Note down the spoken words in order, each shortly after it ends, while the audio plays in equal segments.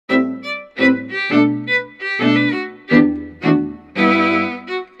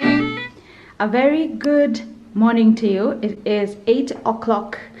A very good morning to you. It is 8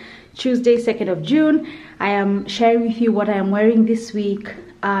 o'clock, Tuesday, 2nd of June. I am sharing with you what I am wearing this week.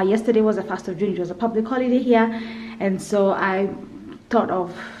 Yesterday was the 1st of June. It was a public holiday here, and so I thought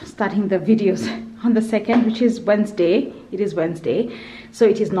of starting the videos on the 2nd, which is Wednesday. It is Wednesday, so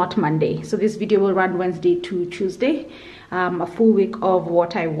it is not Monday. So this video will run Wednesday to Tuesday, a full week of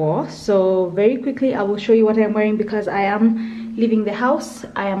what I wore. So very quickly I will show you what I'm wearing because I am leaving the house.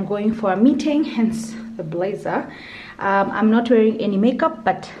 I am going for a meeting, hence the blazer. I'm not wearing any makeup,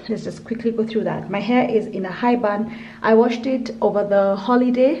 but let's just quickly go through that. My hair is in a high bun. I washed it over the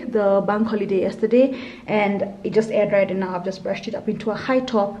holiday, the bank holiday yesterday, and it just air dried, and now I've just brushed it up into a high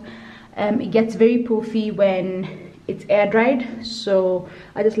top. It gets very puffy when it's air dried, so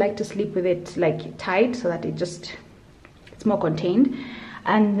I just like to sleep with it like tight so that it's more contained.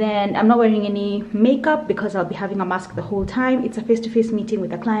 And then I'm not wearing any makeup because I'll be having a mask the whole time. It's a face-to-face meeting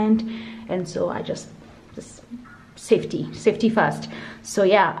with a client, and so I just safety first. So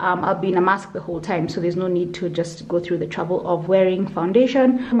yeah, I'll be in a mask the whole time, so there's no need to just go through the trouble of wearing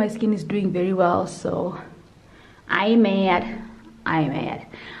foundation. My skin is doing very well, so I'm mad.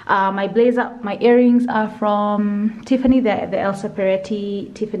 My blazer, my earrings are from Tiffany, the Elsa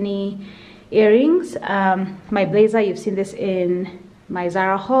Peretti Tiffany earrings. My blazer, you've seen this in my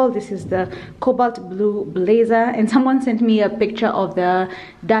Zara haul. This is the cobalt blue blazer, and someone sent me a picture of the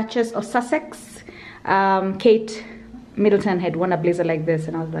Duchess of Sussex. Kate Middleton had worn a blazer like this,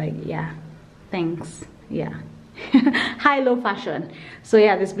 and I was like, yeah, thanks. Yeah. High-low fashion. So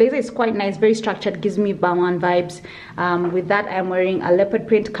yeah, this blazer is quite nice, very structured, gives me Balmain vibes. With that, I'm wearing a leopard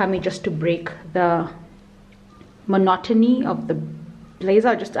print Cami just to break the monotony of the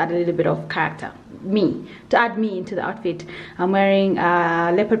blazer, just to add a little bit of character, to add me into the outfit. I'm wearing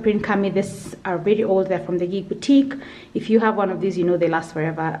a leopard print Cami. These are very old, they're from the Geek boutique. If you have one of these, you know they last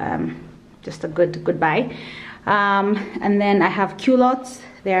forever. Just a good buy. And then I have culottes.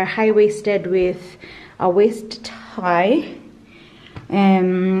 They're high-waisted with a waist tie.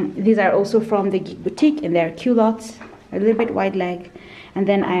 These are also from the Geek boutique, and they're culottes, a little bit wide leg. And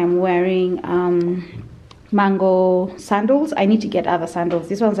then I am wearing mango sandals. I need to get other sandals.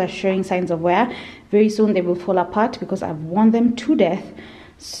 These ones are showing signs of wear. Very soon they will fall apart because I've worn them to death.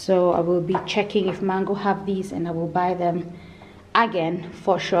 So I will be checking if Mango have these, and I will buy them again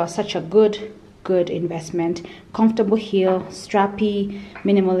for sure. Such a good investment. Comfortable heel, strappy,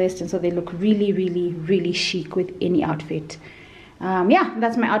 minimalist, and so they look really chic with any outfit. Yeah,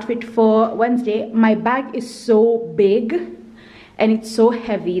 that's my outfit for Wednesday. My bag is so big and it's so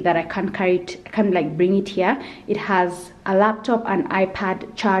heavy that I can't carry it. I can't like bring it here. It has a laptop, an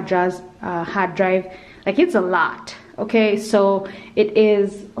iPad, chargers, hard drive. Like, it's a lot. Okay, so it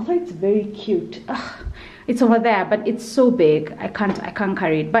is, although it's very cute, it's over there, but it's so big I can't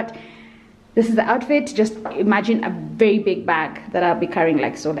carry it. But this is the outfit. Just imagine a very big bag that I'll be carrying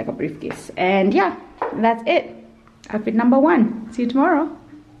like so, like a briefcase. And yeah, that's it. Outfit number 1. See you tomorrow.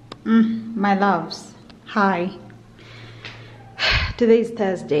 My loves, hi. Today is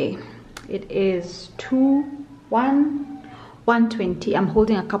Thursday. It is 1:20. I'm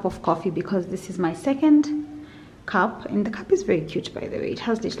holding a cup of coffee because this is my second cup, and the cup is very cute, by the way. It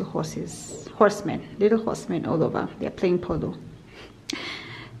has little little horsemen all over. They're playing polo.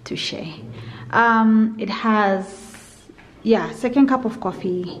 Touche. It has, yeah, second cup of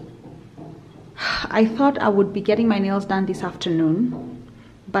coffee. I thought I would be getting my nails done this afternoon,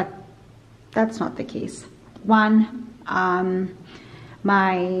 but that's not the case. One,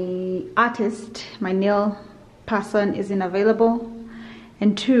 my artist, my nail person isn't available,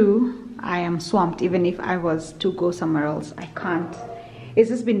 and 2, I am swamped. Even if I was to go somewhere else, I can't. It's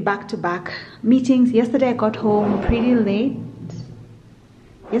just been back-to-back meetings. Yesterday I got home pretty late.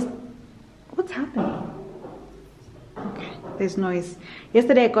 Yes, what's happening? Okay, there's noise.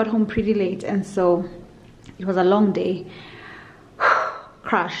 Yesterday I got home pretty late, and so it was a long day.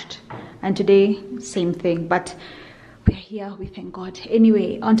 Crashed. And today, same thing, but we're here, we thank God.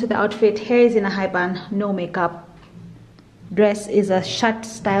 Anyway, onto the outfit. Hair is in a high bun, no makeup. Dress is a shirt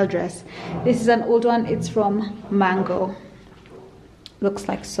style dress. This is an old one. It's from Mango. Looks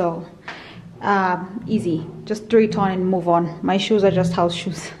like so. Easy, just throw it on and move on. My shoes are just house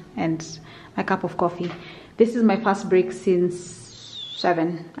shoes, and my cup of coffee. This is my first break since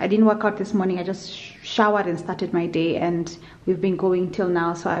 7. I didn't work out this morning. I just showered and started my day, and we've been going till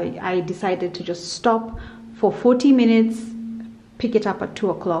now. So I decided to just stop for 40 minutes, pick it up at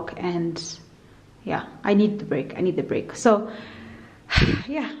 2 o'clock, and yeah, I need the break. So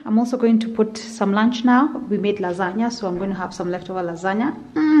yeah, I'm also going to put some lunch now. We made lasagna, so I'm going to have some leftover lasagna.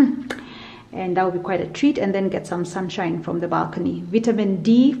 and that will be quite a treat, and then get some sunshine from the balcony. Vitamin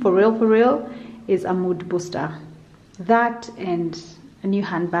D, for real, is a mood booster. That and a new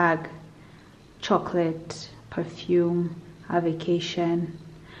handbag, chocolate, perfume, a vacation,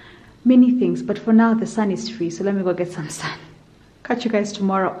 many things. But for now, the sun is free, so let me go get some sun. Catch you guys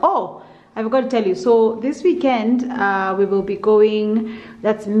tomorrow. Oh, I forgot to tell you, so this weekend we will be going,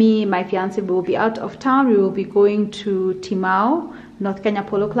 that's me, my fiance, we will be out of town. We will be going to Timau, North Kenya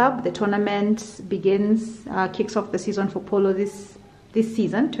Polo Club. The tournament begins, kicks off the season for polo this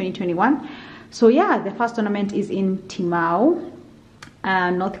season, 2021. So yeah, the first tournament is in Timau,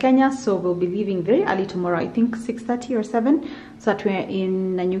 North Kenya. So we'll be leaving very early tomorrow, I think 6:30 or 7, so that we're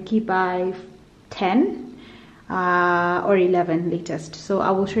in NANYUKI by 10 or 11 latest. So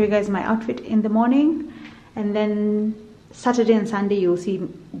I will show you guys my outfit in the morning, and then Saturday and Sunday you'll see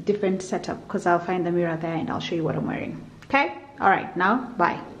different setup, because I'll find the mirror there and I'll show you what I'm wearing. Okay, all right, now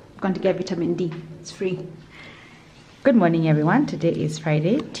bye. I'm going to get vitamin D, it's free. Good morning everyone, today is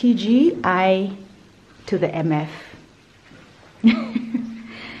Friday. TGI to the MF.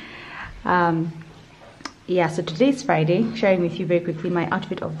 Yeah, so today is Friday. Sharing with you very quickly my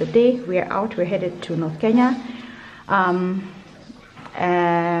outfit of the day. We're out, we're headed to North Kenya. My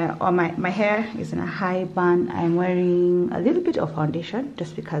hair is in a high bun. I'm wearing a little bit of foundation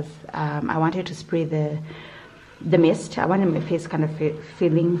just because I wanted to spray the mist. I wanted my face kind of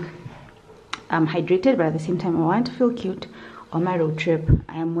feeling hydrated, but at the same time I want to feel cute on my road trip.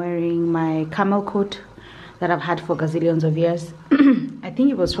 I am wearing my camel coat that I've had for gazillions of years. I think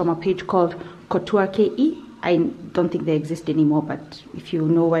it was from a page called Couture KE. I don't think they exist anymore, but if you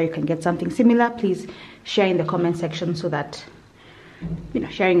know where you can get something similar, please share in the comment section, so that, you know,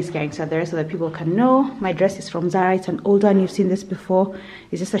 sharing is caring, so there, so that people can know. My dress is from Zara. It's an old one, you've seen this before.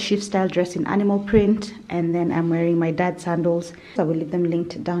 It's just a shift style dress in animal print, and then I'm wearing my dad's sandals. I will leave them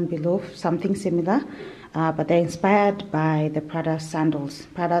linked down below, something similar, but they're inspired by the Prada sandals.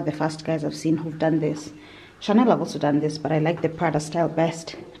 Prada, the first guys I've seen who've done this. Chanel have also done this, but I like the Prada style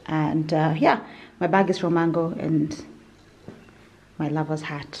best. And yeah, my bag is from Mango, and my lover's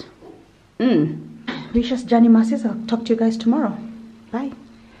hat. Vicious journey masses. I'll talk to you guys tomorrow. Bye.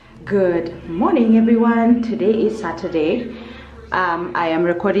 Good morning everyone, today is Saturday. I am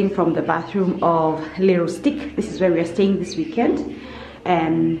recording from the bathroom of Little Stick. This is where we are staying this weekend,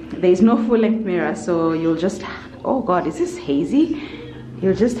 and there is no full-length mirror, so you'll just, oh god, is this hazy?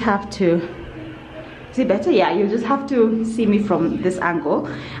 You'll just have to see better. Yeah, you'll just have to see me from this angle.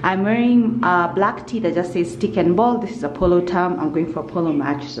 I'm wearing a black tee that just says Stick and Ball. This is a polo term. I'm going for a polo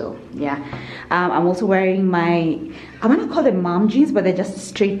match, so yeah. I'm also wearing my, I want to call them mom jeans, but they're just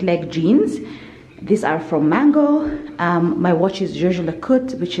straight leg jeans. These are from Mango. My watch is Jojo Le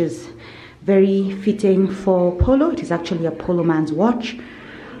Coute, which is very fitting for polo. It is actually a polo man's watch.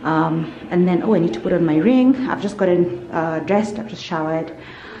 And then, oh, I need to put on my ring. I've just gotten dressed. I've just showered.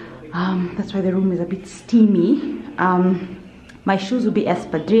 That's why the room is a bit steamy. My shoes will be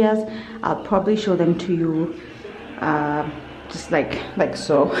Espadriles. I'll probably show them to you just like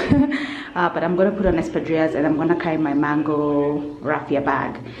so. But I'm gonna put on Espadriles, and I'm gonna carry my Mango raffia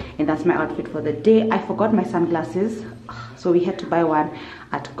bag, and that's my outfit for the day. I forgot my sunglasses, so we had to buy one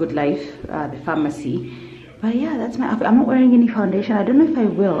at Good Life, the pharmacy. But yeah, that's my outfit. I'm not wearing any foundation. I don't know if I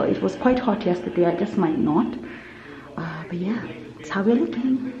will. It was quite hot yesterday. I just might not. But yeah, that's how we're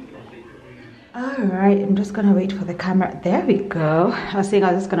looking. All right, I'm just gonna wait for the camera. There we go. I was saying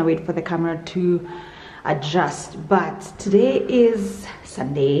I was just gonna wait for the camera to adjust, but today is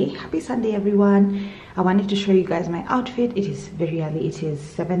Sunday. Happy Sunday everyone. I wanted to show you guys my outfit. It is very early. It is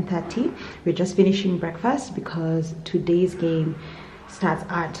 7:30. We're just finishing breakfast because today's game starts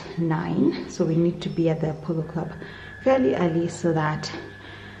at 9, so we need to be at the polo club fairly early so that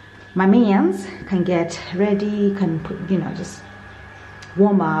my minions can get ready, can put, you know, just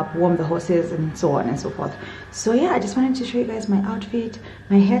warm up, warm the horses, and so on and so forth. So yeah, I just wanted to show you guys my outfit.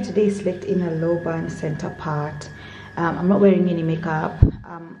 My hair today is slicked in a low bun center part. I'm not wearing any makeup.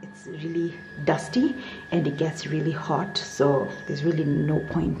 It's really dusty and it gets really hot, so there's really no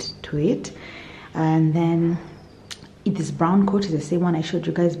point to it. And then this brown coat is the same one I showed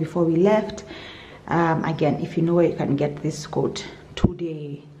you guys before we left. Again, if you know where you can get this coat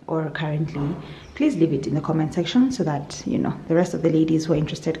today or currently, please leave it in the comment section so that, you know, the rest of the ladies who are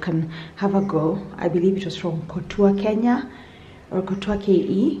interested can have a go. I believe it was from Couture Kenya or Couture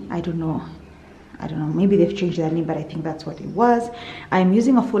KE. I don't know, maybe they've changed their name, but I think that's what it was. I'm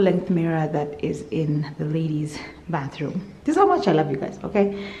using a full-length mirror that is in the ladies' bathroom. This is how much I love you guys,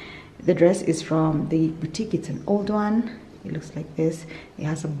 okay? The dress is from the boutique. It's an old one. It looks like this. It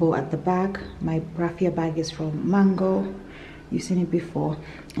has a bow at the back. My raffia bag is from Mango. You've seen it before.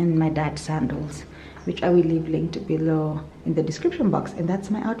 And my dad's sandals, which I will leave linked below in the description box. And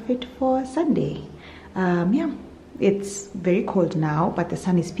that's my outfit for Sunday. Yeah, it's very cold now, but the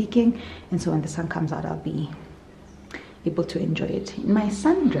sun is peaking, and so when the sun comes out, I'll be able to enjoy it in my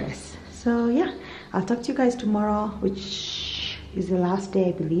sundress. So yeah, I'll talk to you guys tomorrow, which is the last day,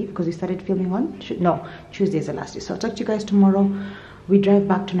 I believe, because we started filming on Tuesday is the last day. So I'll talk to you guys tomorrow. We drive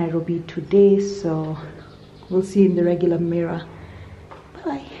back to Nairobi today, so we'll see you in the regular mirror.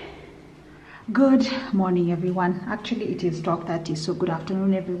 Bye. Good morning, everyone. Actually, it is 12:30, so good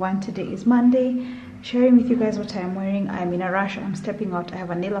afternoon, everyone. Today is Monday. Sharing with you guys what I am wearing. I'm in a rush. I'm stepping out. I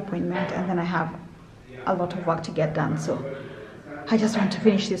have a nail appointment, and then I have a lot of work to get done, so I just want to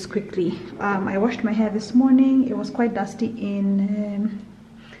finish this quickly. I washed my hair this morning. It was quite dusty in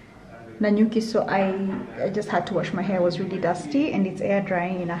NANYUKI, so I just had to wash my hair. It was really dusty, and it's air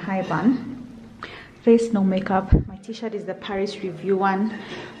drying in a high bun. Face, no makeup. My t-shirt is the Paris review one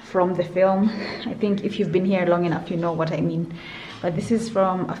from the film. I think if you've been here long enough, you know what I mean. But this is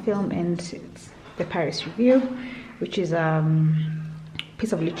from a film, and it's the Paris Review, which is a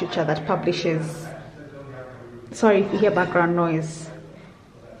piece of literature that publishes. Sorry if you hear background noise,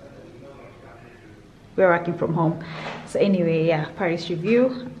 we're working from home. So anyway, yeah, Paris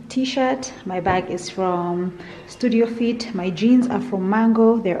Review t-shirt. My bag is from Studio Fit. My jeans are from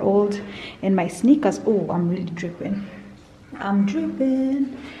Mango, they're old. And my sneakers, oh, I'm really dripping. I'm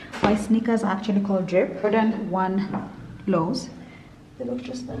dripping. My sneakers are actually called Drip. Jordan 1 lows. They look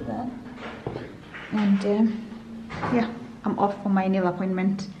just like that. And yeah, I'm off for my nail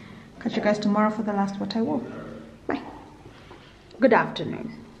appointment. Catch you guys tomorrow for the last what I wore. Bye. Good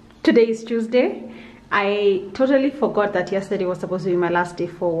afternoon. Today is Tuesday. I totally forgot that yesterday was supposed to be my last day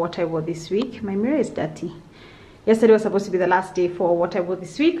for what I wore this week. My mirror is dirty. Yesterday was supposed to be the last day for what I wore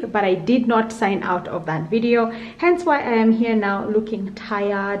this week, but I did not sign out of that video. Hence why I am here now looking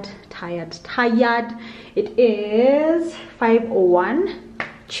tired. It is 5:01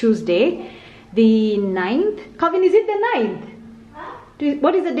 Tuesday, the 9th. Calvin, is it the 9th? Huh?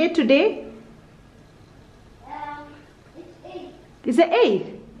 What is the date today? It's 8th. It's the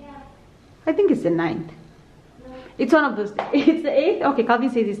 8th? Yeah. I think it's the 9th. No. It's one of those. It's the 8th? Okay, Calvin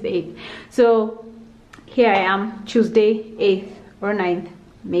says it's the 8th. So here I am, Tuesday, 8th or 9th,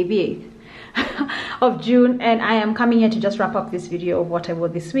 maybe 8th of June, and I am coming here to just wrap up this video of what I wore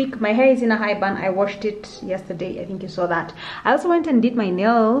this week. My hair is in a high bun. I washed it yesterday. I think you saw that. I also went and did my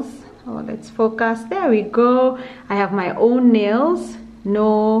nails. Oh, let's focus. There we go. I have my own nails,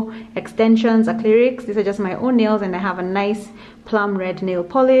 no extensions, acrylics. These are just my own nails, and I have a nice plum red nail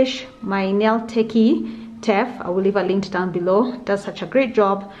polish. My nail techie, Tef, I will leave a link down below, does such a great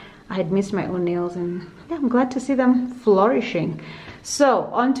job. I had missed my own nails, and yeah, I'm glad to see them flourishing. So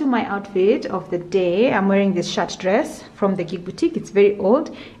on to my outfit of the day. I'm wearing this shirt dress from the Geek boutique. It's very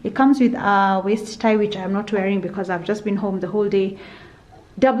old. It comes with a waist tie, which I'm not wearing because I've just been home the whole day.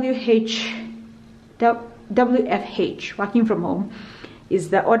 WFH, working from home, is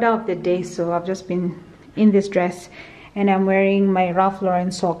the order of the day. So I've just been in this dress, and I'm wearing my Ralph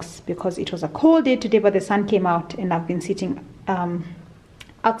Lauren socks because it was a cold day today, but the sun came out, and I've been sitting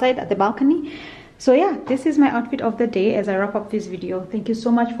outside at the balcony. So yeah, this is my outfit of the day as I wrap up this video. Thank you so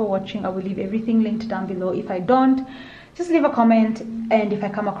much for watching. I will leave everything linked down below. If I don't, just leave a comment, and if I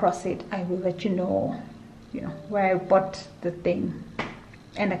come across it, I will let you know where I bought the thing.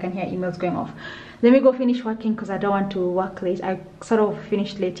 And I can hear emails going off. Let me go finish working because I don't want to work late. I sort of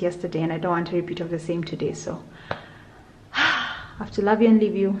finished late yesterday, and I don't want to repeat of the same today. So I have to love you and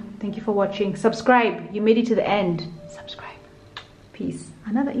leave you. Thank you for watching. Subscribe. You made it to the end. Subscribe. Peace.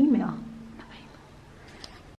 Another email.